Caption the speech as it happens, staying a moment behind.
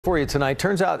For you tonight,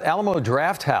 turns out Alamo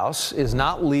Drafthouse is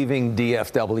not leaving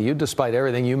DFW, despite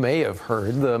everything you may have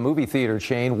heard. The movie theater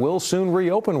chain will soon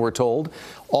reopen, we're told.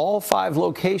 All 5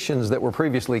 locations that were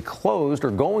previously closed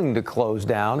are going to close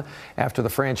down after the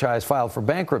franchise filed for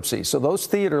bankruptcy. So those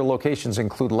theater locations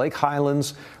include Lake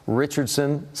Highlands,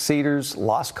 Richardson, Cedars,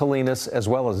 Las Colinas, as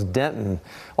well as Denton.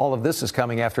 All of this is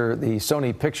coming after the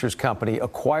Sony Pictures Company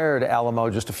acquired Alamo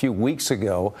just a few weeks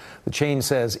ago. The chain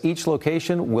says each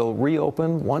location will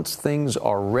reopen once things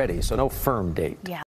are ready, so no firm date. Yeah.